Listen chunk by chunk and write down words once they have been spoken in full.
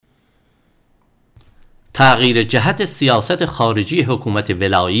تغییر جهت سیاست خارجی حکومت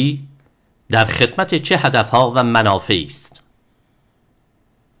ولایی در خدمت چه هدفها و منافعی است؟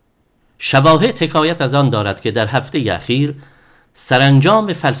 شواهد حکایت از آن دارد که در هفته اخیر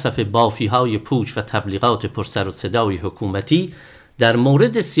سرانجام فلسفه بافی های پوچ و تبلیغات پرسروصدای حکومتی در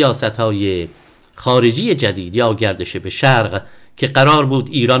مورد سیاست های خارجی جدید یا گردش به شرق که قرار بود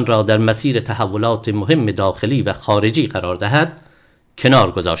ایران را در مسیر تحولات مهم داخلی و خارجی قرار دهد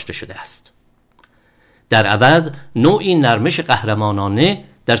کنار گذاشته شده است. در عوض نوعی نرمش قهرمانانه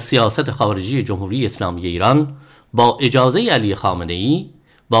در سیاست خارجی جمهوری اسلامی ایران با اجازه علی خامنه‌ای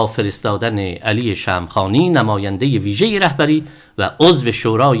با فرستادن علی شمخانی نماینده ویژه رهبری و عضو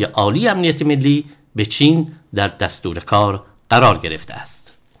شورای عالی امنیت ملی به چین در دستور کار قرار گرفته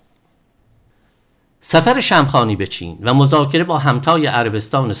است. سفر شمخانی به چین و مذاکره با همتای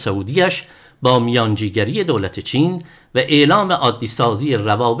عربستان سعودیش با میانجیگری دولت چین و اعلام عادی سازی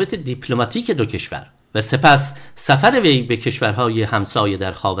روابط دیپلماتیک دو کشور و سپس سفر وی به کشورهای همسایه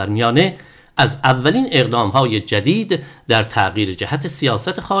در خاورمیانه از اولین اقدامهای جدید در تغییر جهت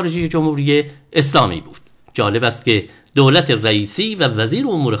سیاست خارجی جمهوری اسلامی بود. جالب است که دولت رئیسی و وزیر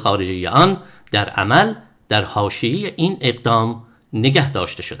امور خارجه آن در عمل در حاشیه این اقدام نگه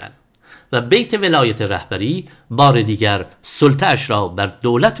داشته شدند و بیت ولایت رهبری بار دیگر سلطه‌اش را بر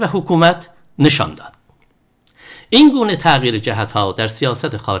دولت و حکومت نشان داد. این گونه تغییر جهت‌ها در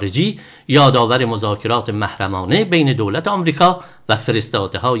سیاست خارجی یادآور مذاکرات محرمانه بین دولت آمریکا و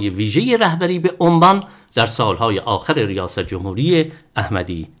فرستاده‌های ویژه رهبری به عمان در سالهای آخر ریاست جمهوری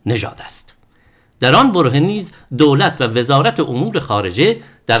احمدی نژاد است. در آن بره نیز دولت و وزارت امور خارجه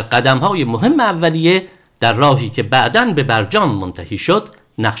در قدم‌های مهم اولیه در راهی که بعداً به برجام منتهی شد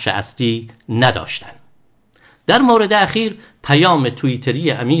نقش اصلی نداشتند. در مورد اخیر پیام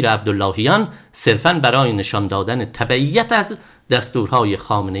توییتری امیر عبداللهیان صرفاً برای نشان دادن تبعیت از دستورهای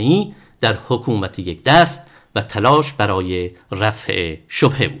خامنه‌ای در حکومت یک دست و تلاش برای رفع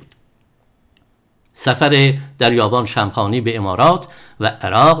شبهه بود. سفر دریابان شمخانی به امارات و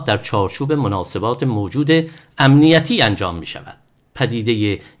عراق در چارچوب مناسبات موجود امنیتی انجام می شود.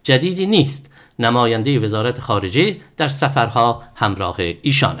 پدیده جدیدی نیست. نماینده وزارت خارجه در سفرها همراه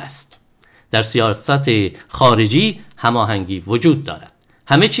ایشان است. در سیاست خارجی هماهنگی وجود دارد.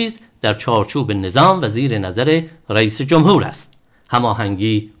 همه چیز در چارچوب نظام و زیر نظر رئیس جمهور است.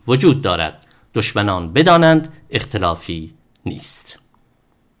 هماهنگی وجود دارد. دشمنان بدانند اختلافی نیست.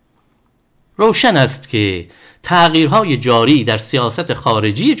 روشن است که تغییرهای جاری در سیاست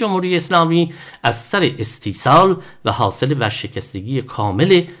خارجی جمهوری اسلامی از سر استیصال و حاصل ورشکستگی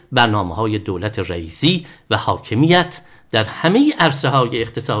کامل برنامه‌های دولت رئیسی و حاکمیت در همه عرصه‌های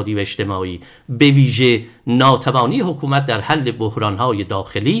اقتصادی و اجتماعی به ویژه ناتوانی حکومت در حل بحران‌های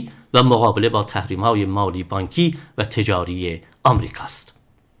داخلی و مقابله با تحریم‌های مالی بانکی و تجاری آمریکاست.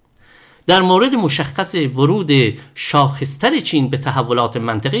 در مورد مشخص ورود شاخص‌تر چین به تحولات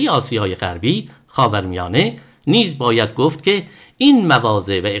منطقه آسیای غربی خاورمیانه نیز باید گفت که این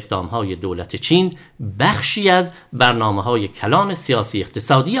مواضع و اقدام‌های دولت چین بخشی از برنامه‌های کلان سیاسی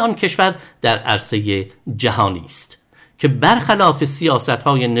اقتصادی آن کشور در عرصه جهانی است که برخلاف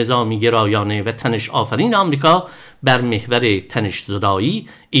سیاست‌های نظامی گرایانه و تنش آفرین آمریکا بر محور تنش زدایی،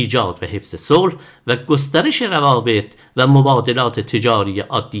 ایجاد و حفظ صلح و گسترش روابط و مبادلات تجاری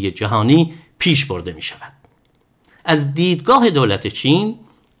عادی جهانی پیش برده می شود. از دیدگاه دولت چین،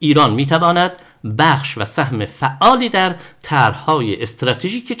 ایران می تواند بخش و سهم فعالی در طرح‌های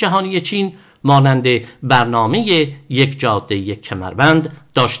استراتژیک جهانی چین مانند برنامه یک جاده یک کمربند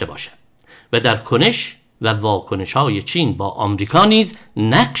داشته باشد و در کنش و واکنش‌های چین با آمریکا نیز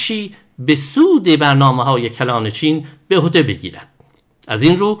نقشی به سود برنامه‌های کلان چین به عهده بگیرد. از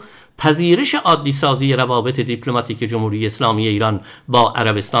این رو پذیرش عادی سازی روابط دیپلماتیک جمهوری اسلامی ایران با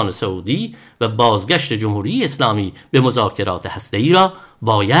عربستان سعودی و بازگشت جمهوری اسلامی به مذاکرات هسته‌ای را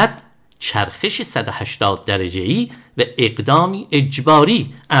باید چرخش 180 درجه‌ای و اقدامی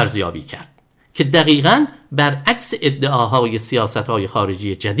اجباری ارزیابی کرد که دقیقاً برعکس ادعاهای سیاست‌های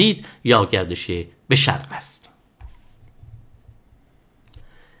خارجی جدید یا گردش به شرق است.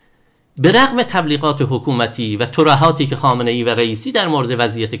 به رغم تبلیغات حکومتی و ترهاتی که خامنه‌ای و رئیسی در مورد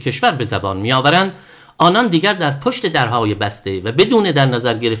وضعیت کشور به زبان می‌آورند، آنان دیگر در پشت درهای بسته و بدون در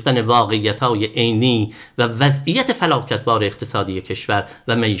نظر گرفتن واقعیت‌های عینی و وضعیت فلاکتبار اقتصادی کشور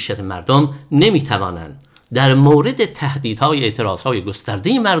و معیشت مردم نمی‌توانند در مورد تهدیدهای اعتراضهای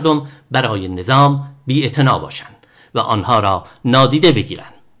گسترده مردم برای نظام بی‌اعتنا باشند و آنها را نادیده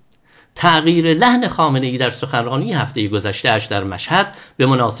بگیرند. تغییر لحن خامنه‌ای در سخنرانی هفته گذشته‌اش در مشهد به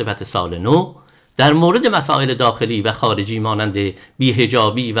مناسبت سال نو در مورد مسائل داخلی و خارجی مانند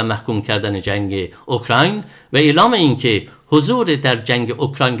بی‌حجابی و محکوم کردن جنگ اوکراین و اعلام اینکه حضور در جنگ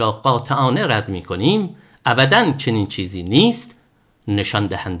اوکراین را قاطعانه رد می‌کنیم، ابداً چنین چیزی نیست نشان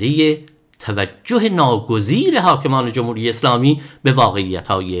دهنده توجه ناگزیر حاکمان جمهوری اسلامی به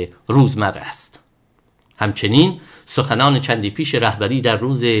واقعیت‌های روزمره است. همچنین سخنان چندی پیش رهبری در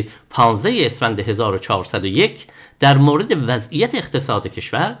روز 15 اسفند 1401 در مورد وضعیت اقتصاد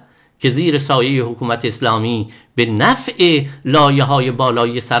کشور که زیر سایه حکومت اسلامی به نفع لایه‌های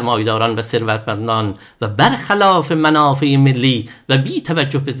بالایی سرمایه‌داران و ثروتمندان و برخلاف منافع ملی و بی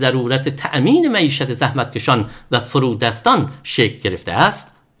توجه به ضرورت تأمین معیشت زحمتکشان و فرودستان شکل گرفته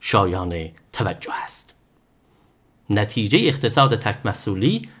است، شایان توجه است. نتیجه اقتصاد تک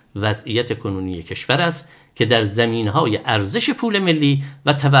محصولی وضعیت کنونی کشور است که در زمینه‌های ارزش پول ملی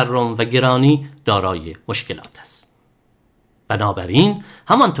و تورم و گرانی دارای مشکلات است. بنابراین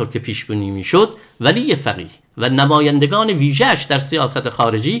همانطور که پیش بینی میشد، ولی فقیه و نمایندگان ویژه‌اش در سیاست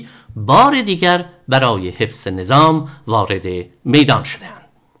خارجی بار دیگر برای حفظ نظام وارد میدان شدند.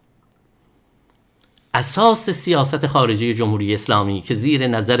 اساس سیاست خارجی جمهوری اسلامی که زیر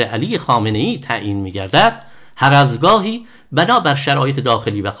نظر علی خامنه‌ای تعیین می‌گردد، هر از گاهی بنابر شرایط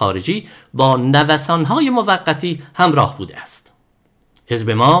داخلی و خارجی با نوسان‌های موقتی همراه بوده است. حزب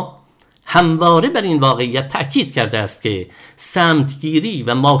ما همواره بر این واقعیت تأکید کرده است که سمتگیری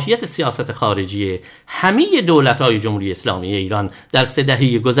و ماهیت سیاست خارجی همه دولت‌های جمهوری اسلامی ایران در 3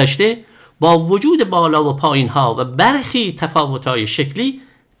 دهه گذشته با وجود بالا و پایین‌ها و برخی تفاوت‌های شکلی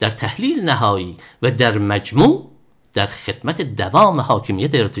در تحلیل نهایی و در مجموع در خدمت دوام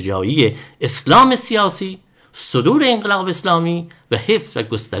حاکمیت ارتجاعی اسلام سیاسی، صدور انقلاب اسلامی و حفظ و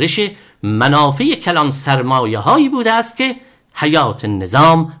گسترش منافع کلان سرمایه‌هایی بوده است که حیات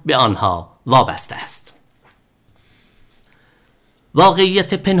نظام به آنها وابسته است.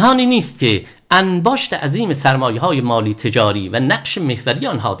 واقعیت پنهانی نیست که انباشت عظیم سرمایه‌های مالی تجاری و نقش محوری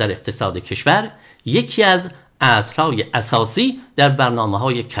آنها در اقتصاد کشور یکی از اصل‌های اساسی در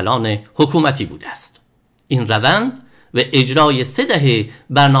برنامه‌های کلان حکومتی بوده است. این روند و اجرای 3 دهه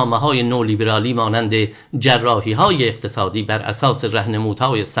برنامه‌های نولیبرالی مانند جراحی‌های اقتصادی بر اساس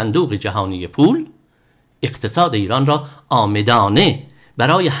راهنمودهای صندوق جهانی پول، اقتصاد ایران را عامدانه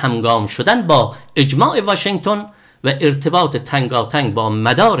برای همگام شدن با اجماع واشنگتن و ارتباط تنگاتنگ با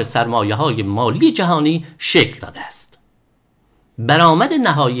مدار سرمایه‌های مالی جهانی شکل داده است. برآمد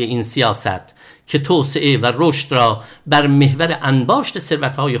نهایی این سیاست که توسعه و رشد را بر محور انباشت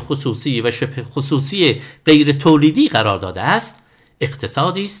ثروت‌های خصوصی و شبه خصوصی غیر تولیدی قرار داده است،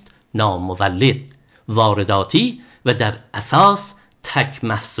 اقتصادی است نامولد، وارداتی و در اساس تک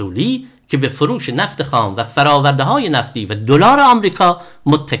محصولی که به فروش نفت خام و فرآورده‌های نفتی و دلار آمریکا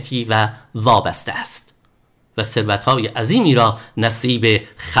متکی و وابسته است و ثروت‌های عظیمی را نصیب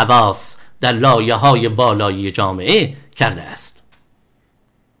خواص در لایه‌های بالایی جامعه کرده است.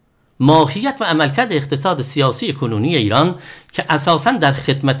 ماهیت و عملکرد اقتصاد سیاسی کنونی ایران که اساساً در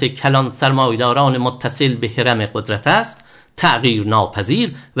خدمت کلان سرمایه‌داران متصل به هرم قدرت است، تغییر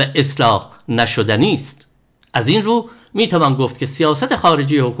ناپذیر و اصلاح نشدنی است. از این رو میتوان گفت که سیاست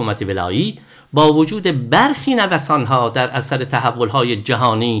خارجی حکومت ولایی با وجود برخی نوسان‌ها در اثر تحولات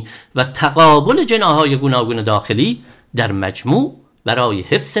جهانی و تقابل جناح‌های گوناگون داخلی در مجموع برای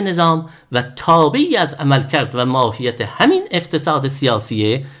حفظ نظام و تابعی از عملکرد و ماهیت همین اقتصاد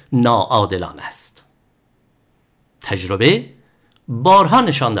سیاسی ناعادلانه است. تجربه بارها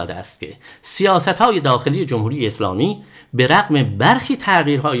نشان داده است که سیاست‌های داخلی جمهوری اسلامی به رغم برخی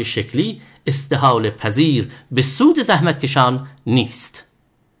تغییرهای شکلی استحاله پذیر به سود زحمتکشان نیست،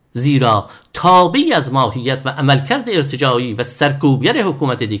 زیرا تابعی از ماهیت و عملکرد ارتجاعی و سرکوبگر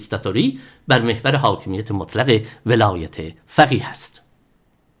حکومت دیکتاتوری بر محور حاکمیت مطلق ولایت فقیه است.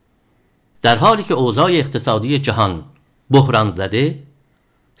 در حالی که اوضاع اقتصادی جهان بحران زده،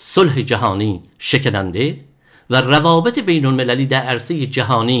 صلح جهانی شکننده و روابط بین المللی در عرصه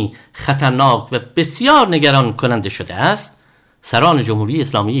جهانی خطرناک و بسیار نگران کننده شده است، سران جمهوری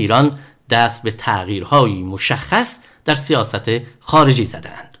اسلامی ایران دست به تغییرهایی مشخص در سیاست خارجی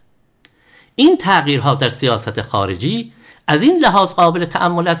زدند. این تغییرها در سیاست خارجی از این لحاظ قابل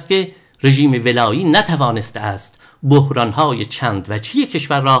تأمل است که رژیم ولایی نتوانسته است بحرانهای چند وجهی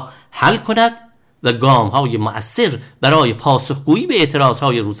کشور را حل کند و گامهای مؤثر برای پاسخگویی به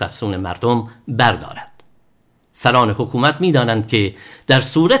اعتراضهای روزافزون مردم بردارد. سران حکومت می‌دانند که در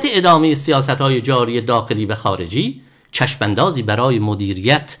صورت ادامه سیاست‌های جاری داخلی و خارجی چشماندازی برای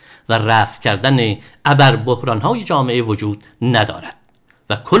مدیریت و رفع کردن ابر بحران‌های جامعه وجود ندارد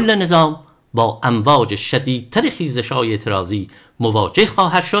و کل نظام با امواج شدیدتر خیزش‌های اعتراضی مواجه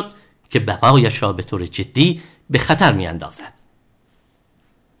خواهد شد که بقایش را به طور جدی به خطر می‌اندازد.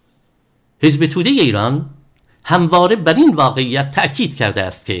 حزب توده ایران همواره بر این واقعیت تأکید کرده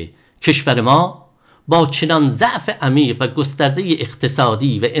است که کشور ما با چنان ضعف عمیق و گسترده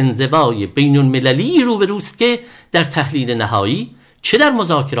اقتصادی و انزوای بین المللی روبروست که در تحلیل نهایی چه در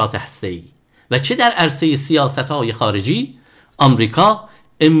مذاکرات هسته‌ای و چه در عرصه سیاست‌های خارجی آمریکا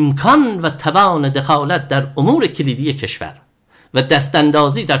امکان و توان دخالت در امور کلیدی کشور و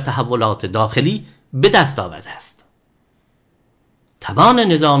دستاندازی در تحولات داخلی به دست آورده است. توان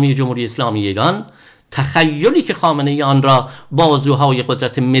نظامی جمهوری اسلامی ایران، تخیلی که خامنه‌ای آن را بازوهای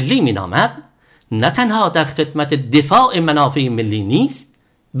قدرت ملی می‌نامد، نه تنها در خدمت دفاع منافع ملی نیست،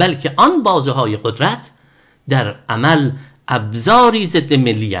 بلکه آن بازوهای قدرت در عمل ابزاری ضد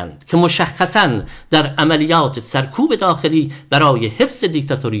ملی اند که مشخصاً در عملیات سرکوب داخلی برای حفظ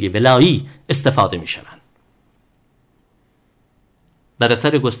دیکتاتوری ولایی استفاده می شوند. بر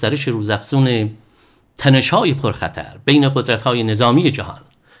اثر گسترش روزافزون تنش‌های پرخطر بین قدرت‌های نظامی جهان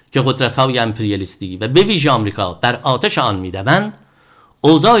که قدرت‌های امپریالیستی و به ویژه آمریکا بر آتش آن می‌دوند،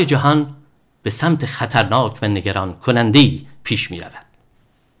 اوضاع جهان به سمت خطرناک و نگران کننده‌ای پیش می‌رود.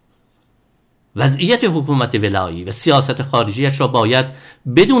 وضعیت حکومت ولایی و سیاست خارجیش را باید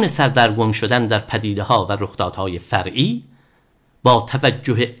بدون سردرگم شدن در پدیده‌ها و رخدادهای فرعی، با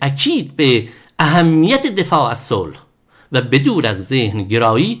توجه اکید به اهمیت دفاع از صلح و بدور از ذهن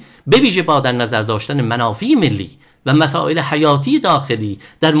گرایی، به ویژه با در نظر داشتن منافع ملی و مسائل حیاتی داخلی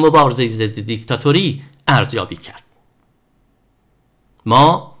در مبارزه ضد دیکتاتوری ارزیابی کرد.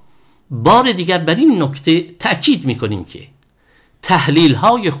 ما بار دیگر بر این نکته تأکید می‌کنیم که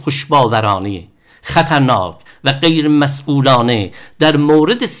تحلیل‌های خوشباورانه، خطرناک و غیر مسئولانه در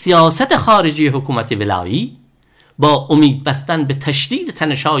مورد سیاست خارجی حکومت ولایی با امید بستن به تشدید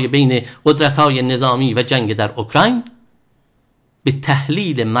تنش‌های بین قدرت‌های نظامی و جنگ در اوکراین، به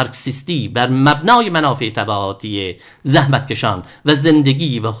تحلیل مارکسیستی بر مبنای منافع تبعاتی زحمتکشان و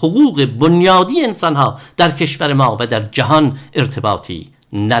زندگی و حقوق بنیادی انسان‌ها در کشور ما و در جهان ارتباطی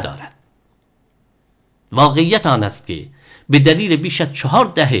ندارد. واقعیت آن است که به دلیل بیش از 4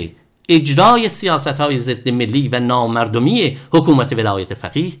 دهه اجرای سیاست‌های ضد ملی و نامردمی حکومت ولایت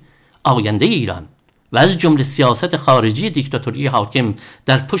فقیه، آینده ایران و از جمله سیاست خارجی دیکتاتوری حاکم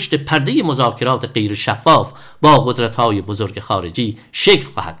در پشت پرده مذاکرات غیر شفاف با قدرت‌های بزرگ خارجی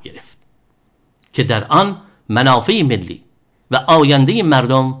شکل خواهد گرفت که در آن منافع ملی و آینده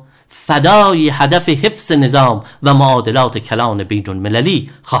مردم فدای هدف حفظ نظام و معادلات کلان بین المللی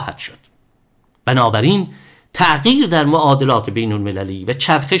خواهد شد. بنابراین تغییر در معادلات بین المللی و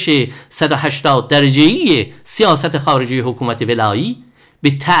چرخش 180 درجه‌ای سیاست خارجی حکومت ولایی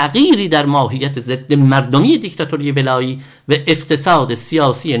به تغییری در ماهیت ضد مردمی دیکتاتوری ولایی و اقتصاد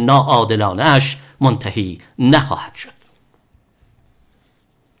سیاسی ناعادلانه اش منتهی نخواهد شد.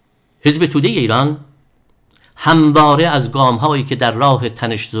 حزب توده ایران همواره از گام‌هایی که در راه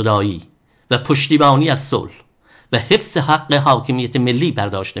تنش‌زدایی و پشتیبانی از صلح و حفظ حق حاکمیت ملی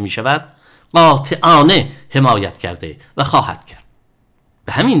برداشته می‌شود قاطعانه حمایت کرده و خواهد کرد.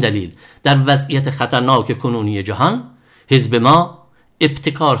 به همین دلیل در وضعیت خطرناک کنونی جهان، حزب ما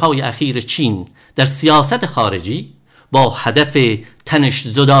ابتکارهای اخیر چین در سیاست خارجی با هدف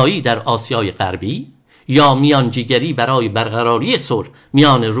تنش‌زدایی در آسیای غربی یا میانجیگری برای برقراری صلح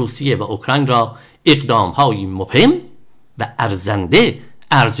میان روسیه و اوکراین را اقدام‌های مهم و ارزنده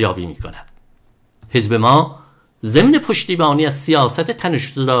ارزیابی می‌کند. حزب ما ضمن پشتیبانی از سیاست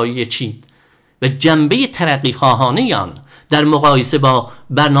تنش‌زدایی چین و جنبه ترقی خواهانه آن در مقایسه با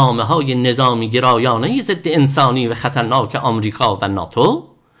برنامه‌های نظامی گرایانه ضد انسانی و خطرناک آمریکا و ناتو،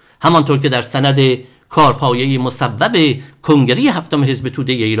 همانطور که در سند کارپایه مصوب کنگره 7 حزب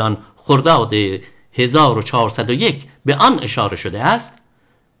توده ایران خرداد 1401 به آن اشاره شده است،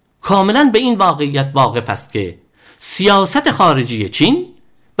 کاملا به این واقعیت واقف است که سیاست خارجی چین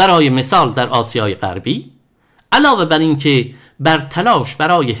برای مثال در آسیای غربی، علاوه بر این که بر تلاش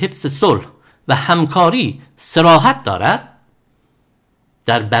برای حفظ صلح و همکاری صراحت دارد،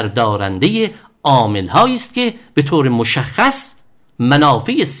 در بردارنده عامل‌هایی است که به طور مشخص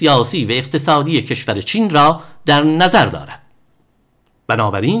منافع سیاسی و اقتصادی کشور چین را در نظر دارد.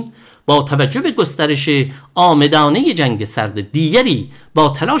 بنابراین با توجه به گسترش عامدانه جنگ سرد دیگری با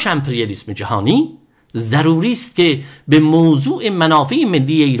تلاش امپریالیسم جهانی، ضروری است که به موضوع منافع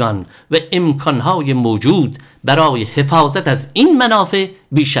ملی ایران و امکانهای موجود برای حفاظت از این منافع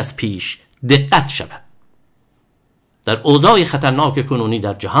بیش از پیش دقت شود. در اوضاع خطرناک کنونی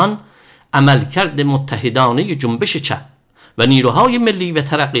در جهان، عملکرد متحدانه جنبش چپ و نیروهای ملی و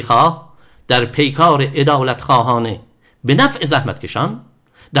ترقیخواه در پیکار عدالتخواهانه به نفع زحمتکشان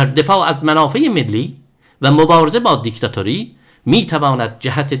در دفاع از منافع ملی و مبارزه با دیکتاتوری میتواند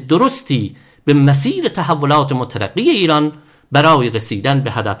جهت درستی به مسیر تحولات مترقی ایران برای رسیدن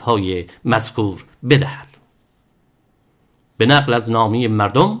به هدفهای مذکور بدهد. به نقل از نامه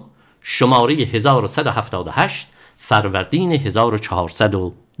مردم شماره 1178 فروردین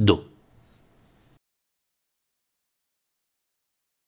 1402.